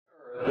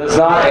Does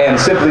not end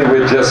simply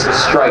with just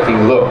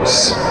striking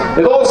looks.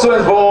 It also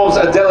involves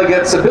a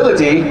delegate's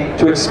ability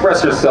to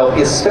express herself,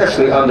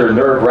 especially under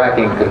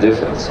nerve-wracking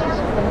conditions.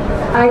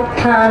 I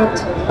can't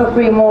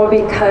agree more,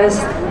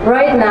 because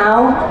right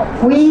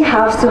now we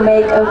have to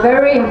make a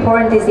very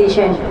important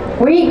decision.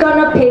 We're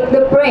gonna pick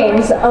the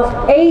brains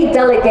of 8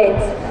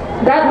 delegates.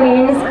 That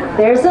means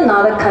there's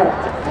another cut.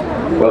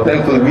 Well,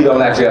 thankfully we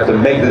don't actually have to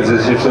make the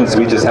decisions,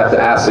 we just have to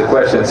ask the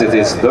questions. It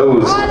is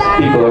those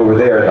people over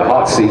there in the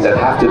hot seat that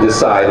have to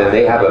decide, and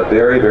they have a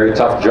very, very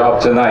tough job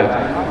tonight.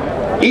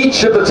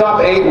 Each of the top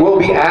 8 will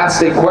be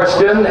asked a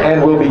question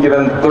and will be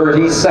given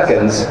 30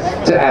 seconds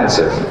to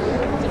answer.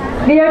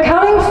 The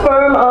accounting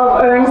firm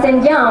of Ernst &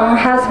 Young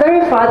has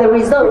verified the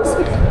results,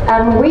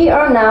 and we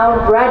are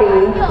now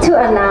ready to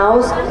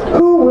announce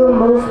who will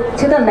move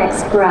to the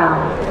next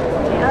round.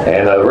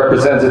 And a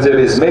representative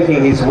is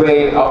making his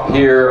way up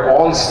here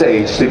on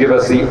stage to give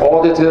us the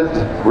audited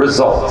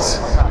results.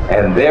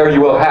 And there you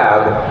will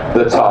have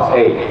the top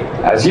 8.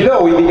 As you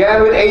know, we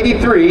began with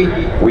 83,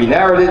 we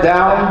narrowed it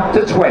down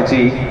to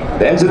 20,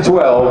 then to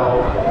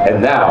 12,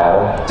 and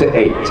now to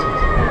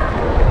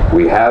 8.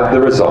 We have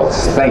the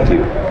results. Thank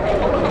you.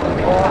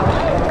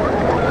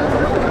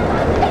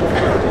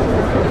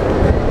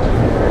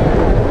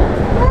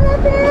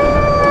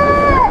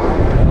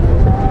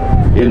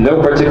 In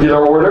no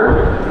particular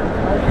order,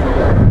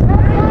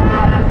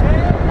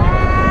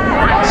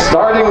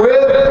 starting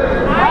with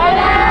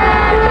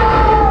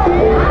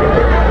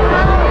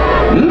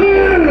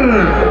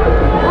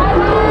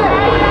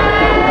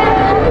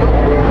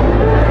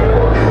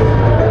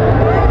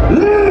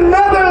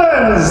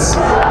Netherlands.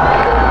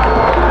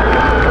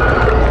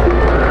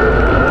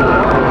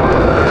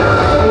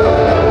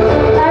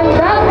 And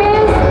that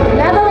means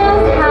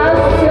Netherlands has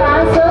to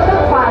answer the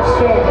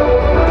question.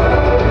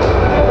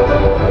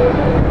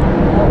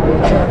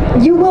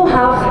 You will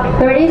have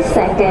 30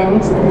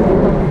 seconds.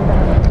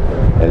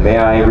 And may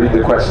I read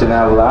the question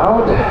out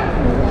loud?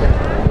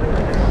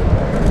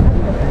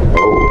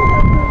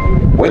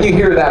 Oh. When you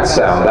hear that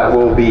sound, that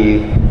will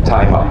be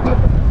time up.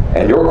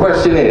 And your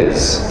question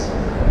is,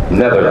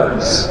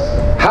 Netherlands.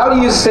 How do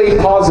you stay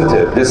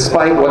positive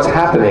despite what's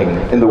happening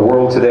in the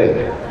world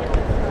today?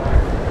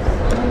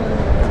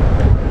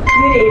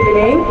 Good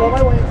evening.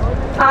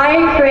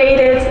 I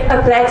created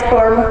a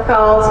platform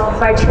called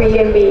My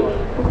 3MB.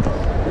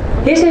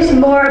 This is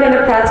more than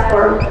a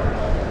platform.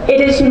 It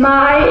is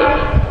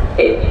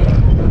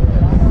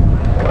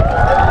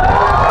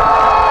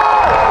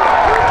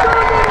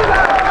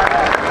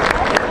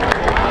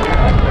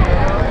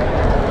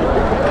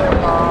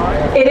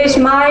It is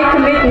my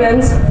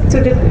commitment to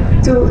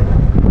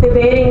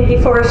debating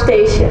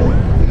deforestation.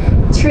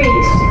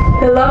 Trees,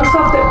 the lungs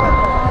of the...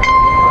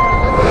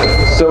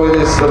 So it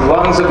is the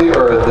lungs of the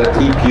earth that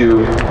keep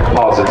you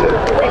positive.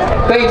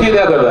 Thank you,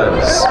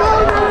 Netherlands.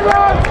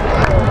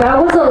 That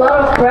was a lot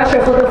of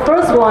pressure for the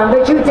first one,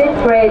 but you did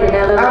great,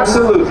 Netherlands.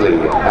 Absolutely,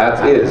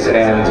 that is.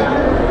 And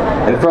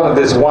in front of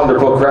this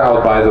wonderful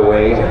crowd, by the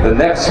way, the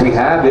next we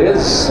have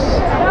is...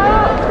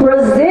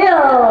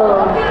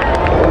 Brazil!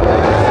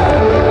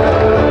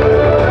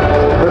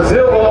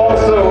 Brazil will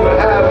also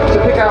have to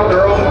pick out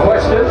their own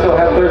questions. They'll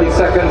have 30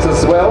 seconds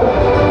as well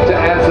to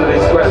answer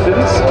these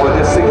questions, or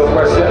this single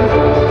question.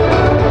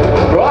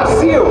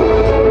 Brazil!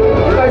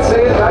 Did I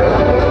say it right?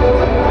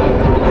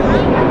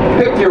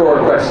 Pick your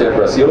question,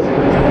 Brazil.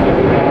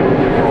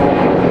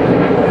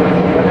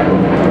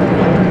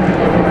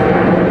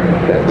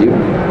 Thank you.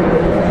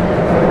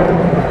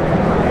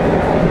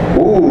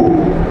 Ooh.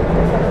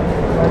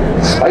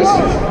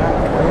 Spicy.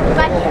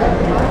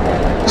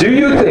 Do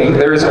you think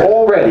there is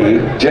already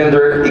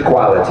gender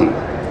equality?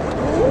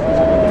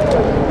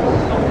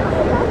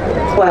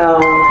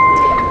 Well,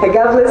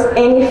 regardless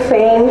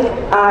anything,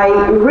 I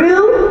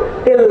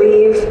really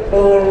believe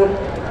in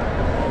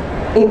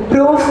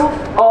improve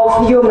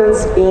of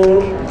humans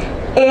being,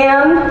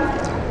 and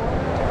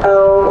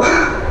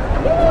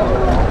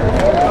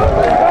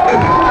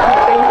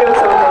thank you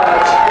so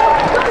much.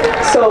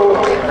 So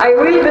I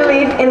really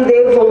believe in the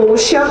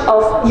evolution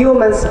of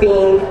humans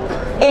being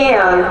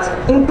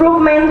and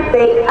improvement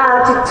their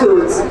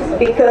attitudes,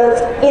 because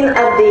in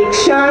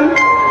addiction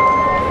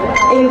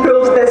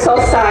improves the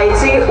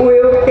society,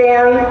 will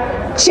then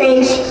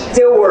change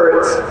the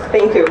world.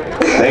 Thank you.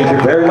 Thank you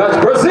very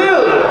much,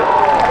 Brazil!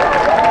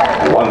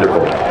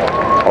 Wonderful.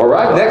 All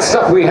right, next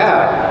up we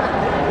have...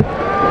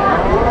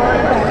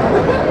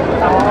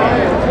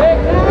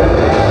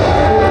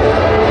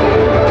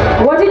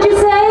 What did you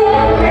say?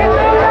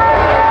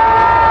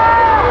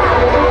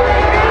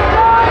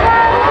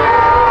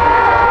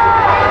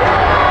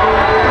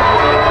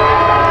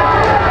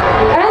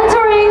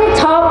 Entering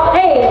top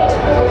 8,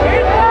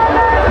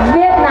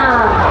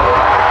 Vietnam.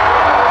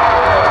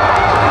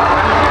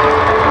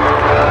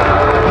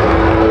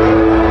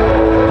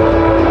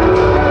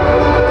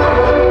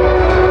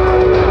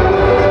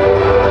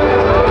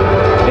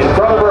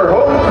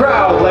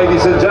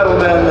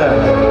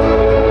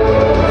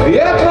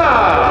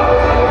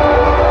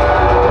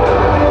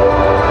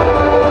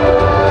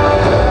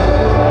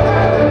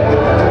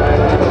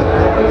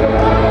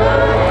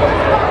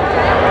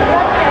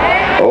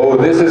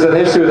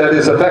 issue that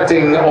is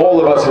affecting all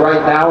of us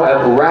right now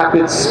at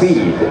rapid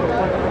speed.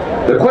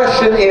 The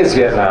question is,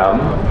 Vietnam,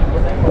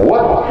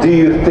 what do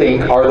you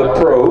think are the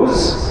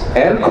pros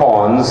and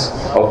cons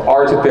of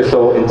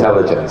artificial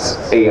intelligence,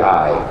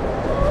 AI?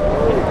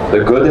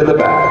 The good and the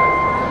bad.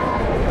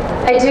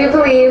 I do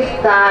believe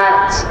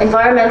that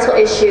environmental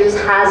issues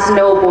has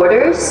no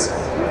borders,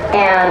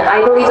 and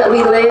I believe that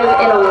we live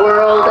in a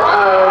world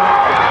of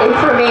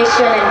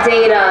information and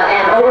data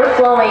and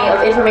overflowing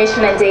of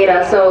information and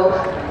data. So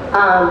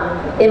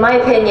in my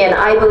opinion,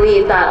 I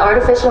believe that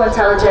artificial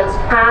intelligence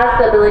has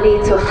the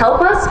ability to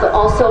help us but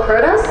also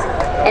hurt us,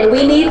 and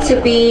we need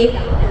to be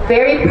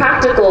very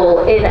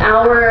practical in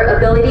our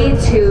ability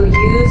to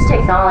use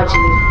technology.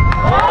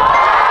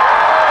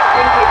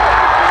 Thank you.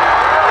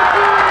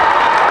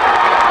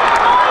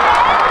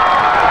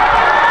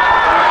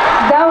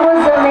 That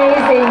was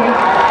amazing.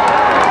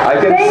 I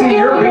can Thank see you,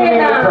 you're beaming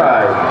with Vietnam.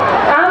 pride.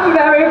 I'm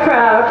very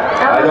proud.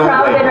 I'm a don't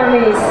proud blame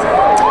you. Vietnamese.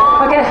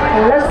 Okay,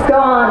 let's go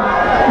on.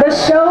 The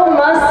show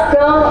must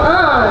go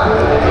on.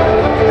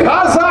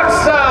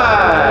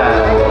 Kazakhstan!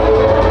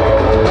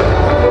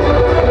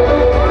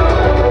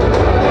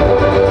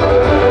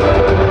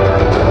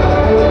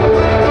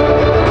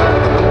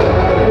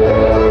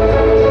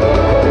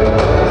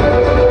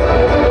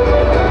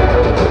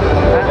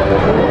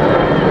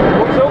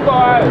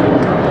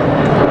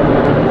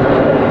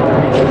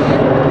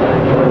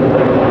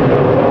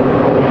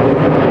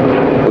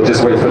 We'll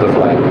just wait for the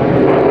flight.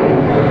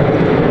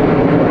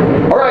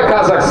 All right,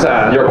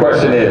 Kazakhstan, your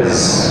question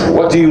is,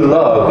 what do you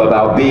love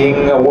about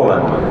being a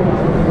woman?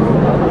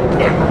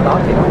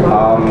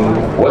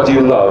 What do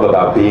you love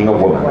about being a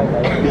woman?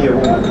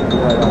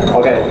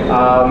 Окей.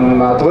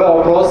 Твой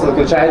вопрос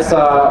заключается,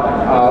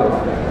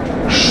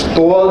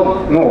 что,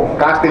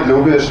 как ты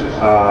любишь,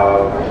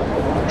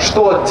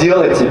 что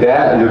делает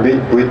тебя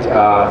любить быть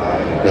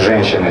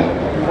женщиной?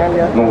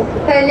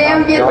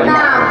 Салем,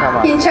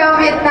 Вьетнам! Кинчао,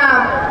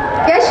 Вьетнам!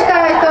 Я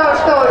считаю то,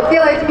 что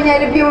делает меня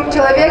любимым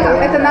человеком,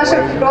 это наша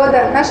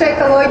природа, наша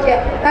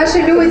экология, наши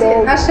люди,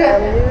 наше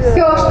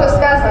все, что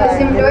связано с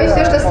землей,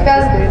 все, что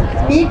связано с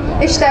людьми.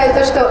 Я считаю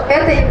то, что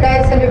это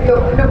является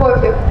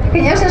любовью. И,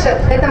 конечно же,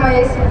 это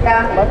моя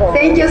семья.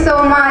 Thank you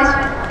so much.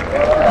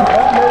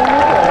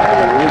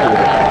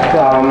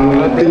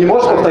 Ты не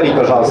можешь повторить,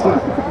 пожалуйста?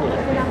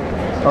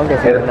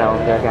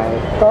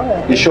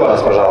 Еще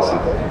раз, пожалуйста.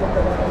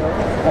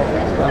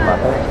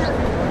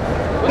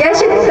 Я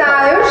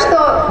считаю, что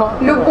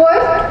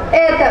любовь –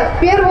 это в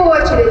первую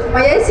очередь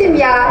моя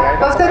семья,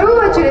 во вторую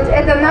очередь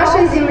это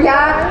наша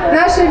земля,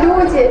 наши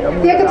люди,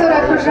 те, которые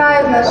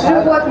окружают нас,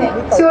 животные,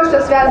 все, что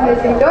связано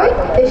с землей,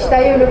 я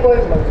считаю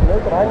любовью.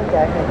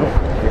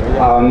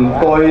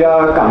 Tôi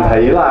cảm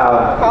thấy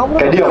là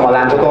cái điều mà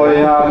làm cho tôi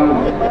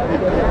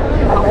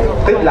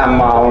thích làm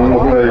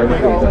một người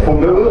phụ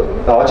nữ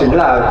đó chính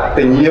là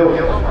tình yêu.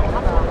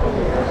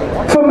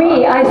 For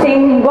me, I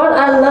think what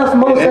I love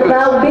most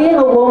about being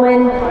a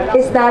woman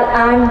is that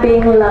I'm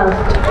being loved.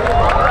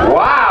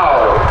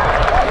 Wow!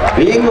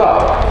 Being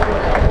loved.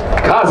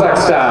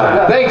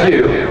 Kazakhstan, thank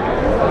you.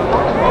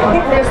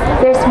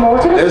 There's more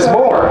to the There's story.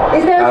 more.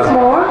 Is there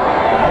more?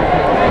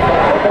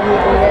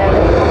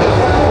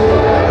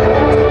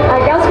 I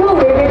guess we'll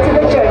leave it to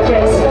the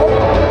judges.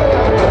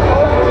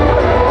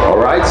 All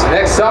right,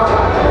 next up,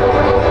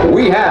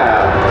 we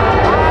have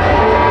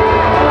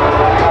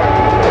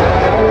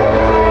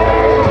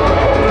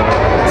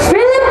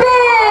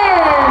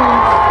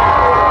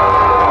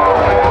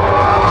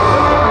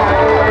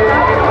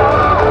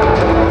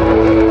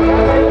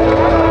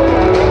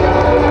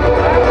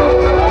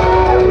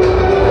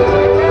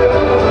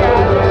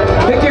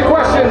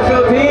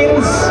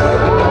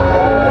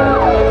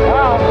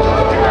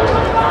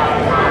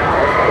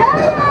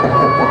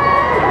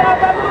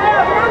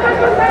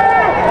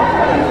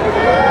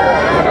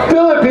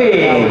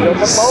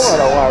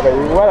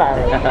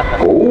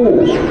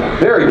Ooh,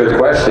 very good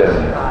question.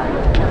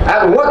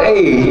 At what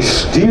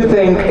age do you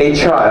think a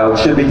child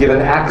should be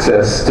given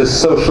access to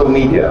social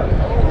media?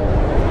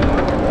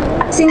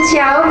 Xin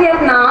chào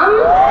Vietnam.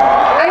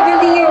 I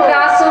believe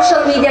that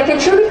social media can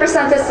truly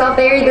present itself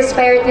very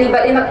disparately,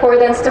 but in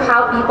accordance to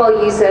how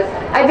people use it.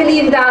 I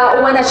believe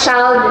that when a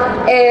child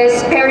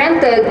is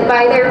parented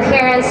by their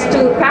parents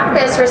to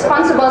practice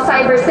responsible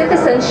cyber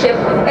citizenship,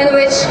 in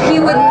which he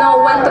would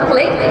know when to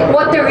click,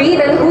 what to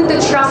read, and who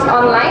to trust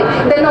online,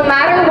 then no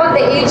matter what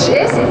the age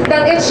is,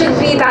 then it should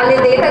be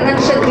validated and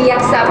should be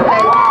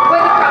accepted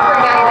with the proper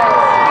guidance.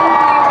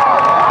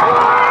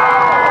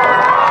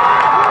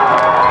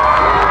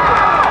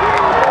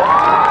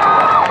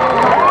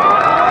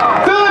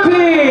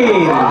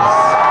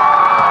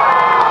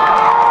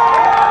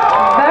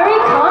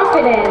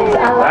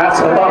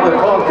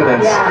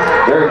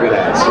 Very good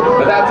answer.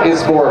 But that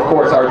is for, of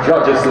course, our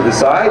judges to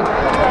decide.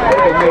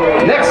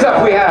 Next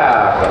up we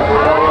have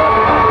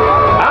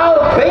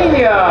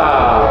Albania.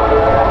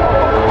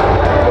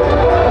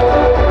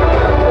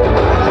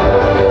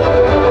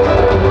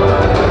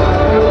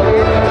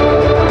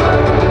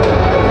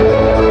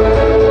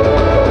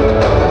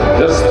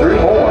 Just 3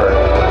 more.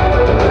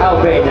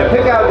 Albania,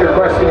 pick out your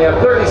question. You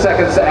have 30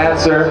 seconds to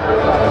answer?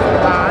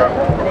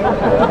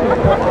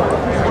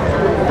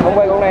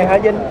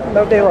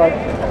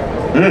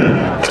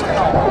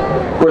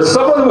 For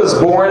someone who was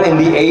born in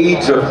the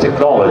age of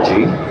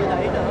technology,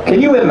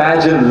 can you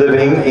imagine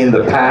living in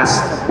the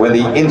past when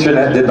the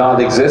internet did not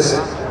exist?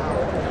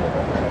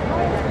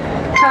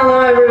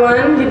 Hello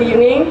everyone, good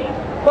evening.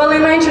 Well,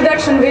 in my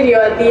introduction video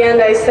at the end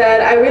I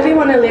said I really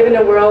want to live in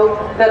a world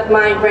that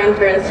my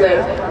grandparents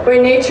lived, where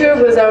nature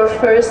was our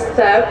first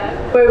step,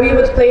 where we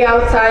would play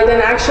outside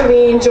and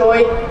actually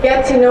enjoy,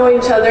 get to know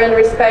each other and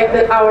respect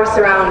our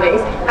surroundings.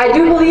 I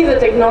do believe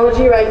that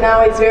technology right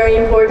now is very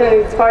important,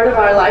 it's part of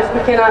our life, we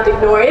cannot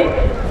ignore it,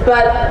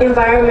 but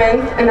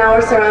environment and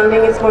our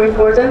surrounding is more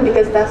important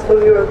because that's where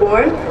we were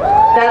born.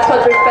 That's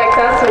what respects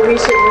us, so we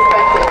should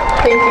respect it.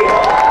 Thank you.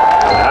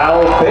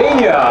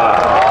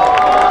 Albania!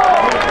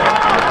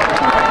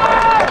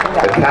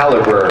 The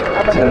caliber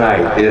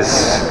tonight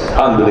is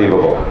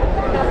unbelievable.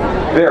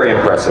 Very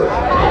impressive.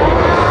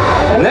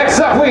 Next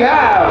up we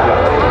have...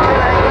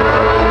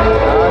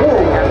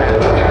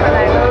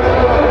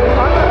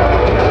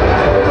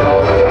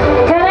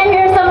 Can I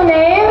hear some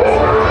names?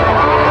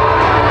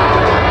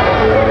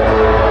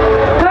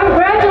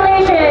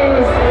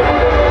 Congratulations!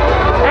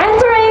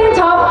 Entering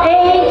top 8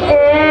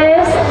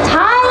 is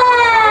Thailand!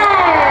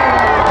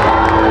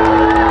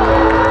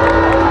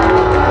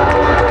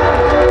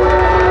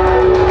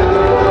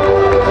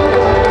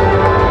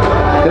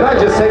 Can I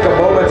just take a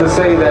moment to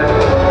say that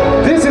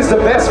this is the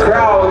best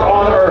crowd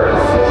on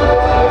earth.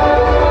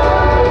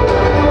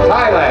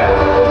 Thailand.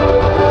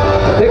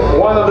 Pick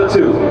one of the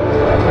two.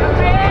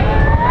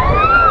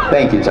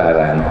 Thank you,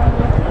 Thailand.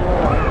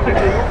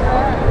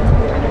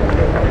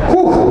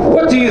 Whew,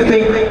 what do you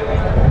think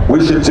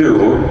we should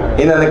do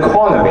in an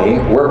economy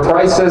where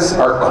prices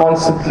are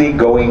constantly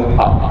going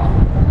up?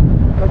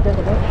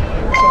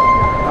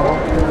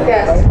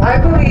 Yes, I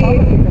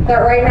believe that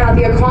right now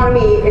the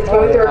economy is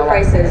going through a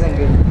crisis.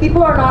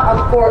 People are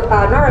not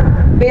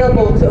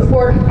available to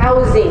afford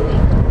housing,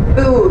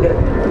 food,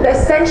 the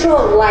essential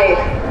of life,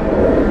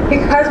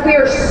 because we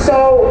are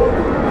so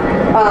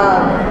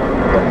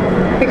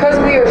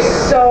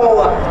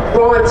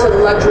drawn to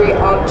luxury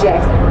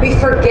objects. We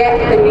forget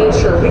the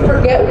nature. We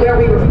forget where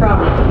we were from.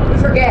 We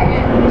forget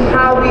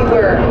how we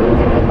were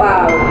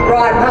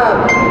brought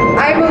up.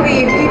 I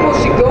believe people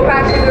should go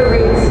back to their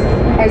roots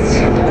and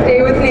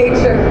stay with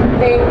nature.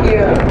 Thank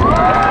you.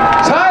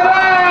 Thailand!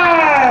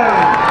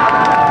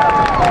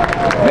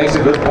 Makes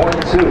a good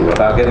point too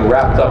about getting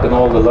wrapped up in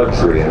all the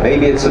luxury, and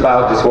maybe it's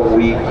about just what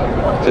we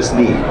just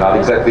need, not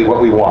exactly what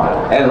we want.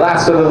 And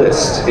last on the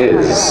list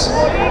is...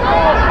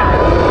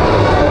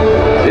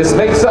 This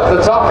makes up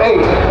the top 8.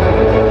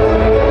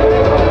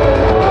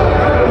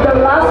 The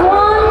last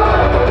one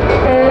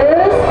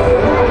is...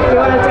 You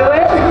want to do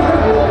it?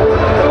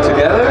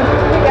 Together?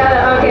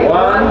 Together, okay.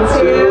 1,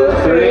 2,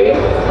 3.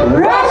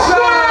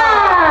 Russia!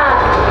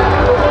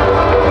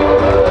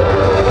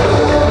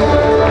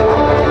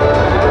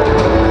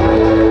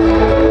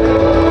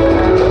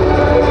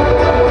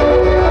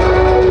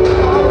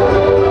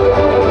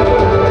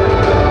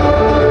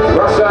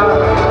 Russia,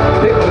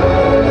 pick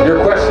your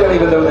question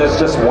even though there's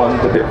just one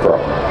to pick from.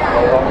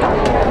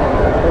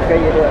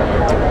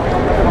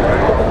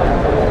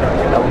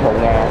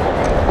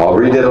 I'll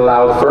read it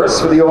aloud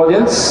first for the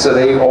audience so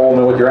they all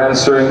know what you're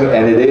answering,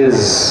 and it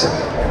is: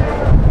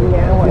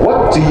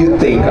 what do you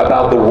think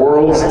about the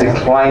world's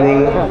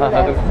declining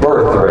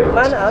birth rate?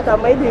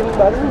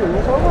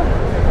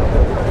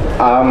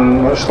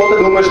 Что ты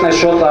думаешь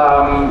насчет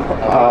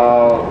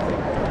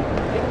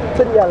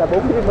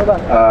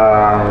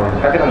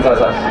как это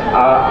называется?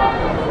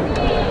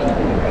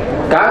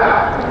 Как?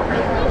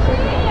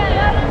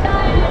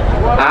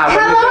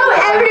 Hello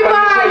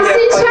everyone,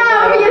 Xin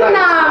chào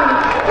Vietnam.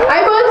 I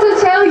want to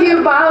tell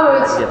you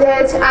about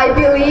that I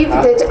believe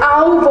that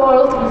our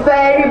world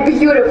very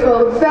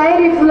beautiful,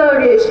 very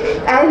flourish,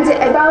 and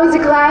about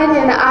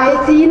declining I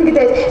think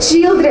that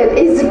children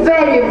is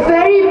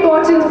very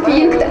important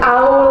thing in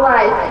our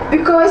life,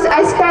 because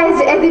I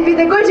study at the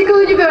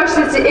pedagogical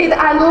university and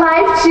I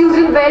like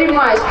children very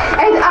much,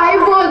 and I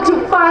want to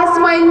pass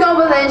my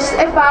knowledge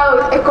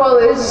about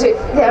ecology.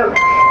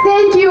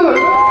 Thank you.